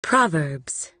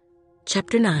Proverbs,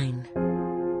 chapter 9.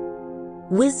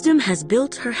 Wisdom has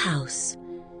built her house.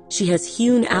 She has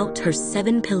hewn out her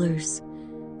 7 pillars.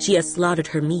 She has slaughtered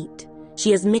her meat.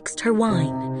 She has mixed her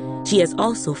wine. She has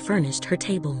also furnished her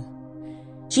table.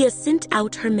 She has sent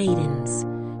out her maidens.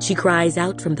 She cries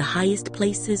out from the highest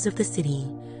places of the city.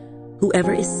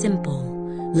 Whoever is simple,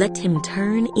 let him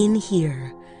turn in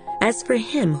here. As for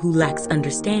him who lacks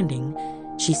understanding,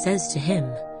 she says to him,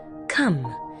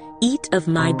 Come, eat of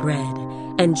my bread,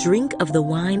 and drink of the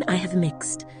wine I have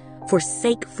mixed.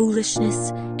 Forsake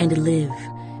foolishness and live,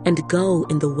 and go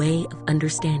in the way of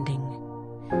understanding.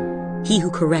 He who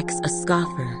corrects a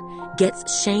scoffer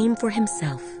gets shame for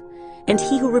himself, and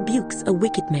he who rebukes a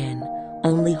wicked man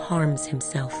only harms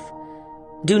himself.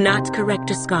 Do not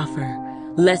correct a scoffer,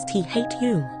 lest he hate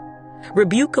you.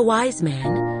 Rebuke a wise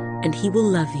man, and he will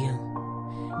love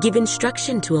you. Give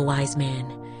instruction to a wise man,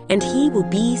 and he will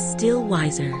be still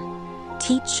wiser.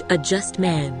 Teach a just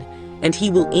man, and he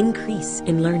will increase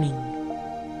in learning.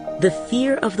 The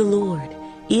fear of the Lord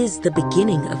is the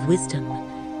beginning of wisdom,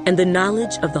 and the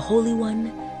knowledge of the Holy One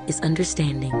is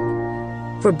understanding.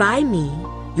 For by me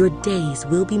your days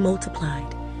will be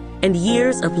multiplied, and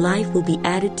years of life will be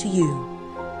added to you.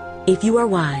 If you are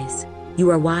wise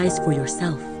for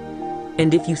yourself,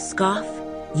 and if you scoff,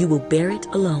 you will bear it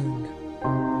alone.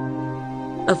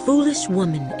 A foolish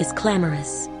woman is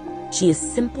clamorous. She is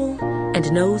simple and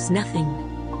knows nothing,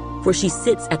 for she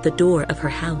sits at the door of her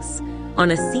house,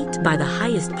 on a seat by the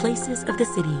highest places of the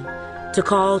city, to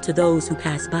call to those who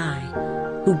pass by,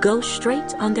 who go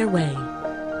straight on their way.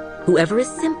 Whoever is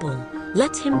simple,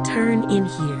 let him turn in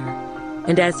here.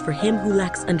 And as for him who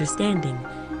lacks understanding,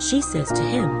 she says to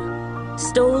him,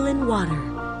 Stolen water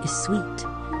is sweet,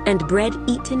 and bread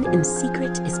eaten in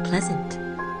secret is pleasant.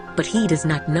 But he does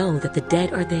not know that the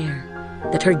dead are there,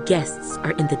 that her guests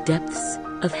are in the depths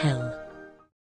of hell.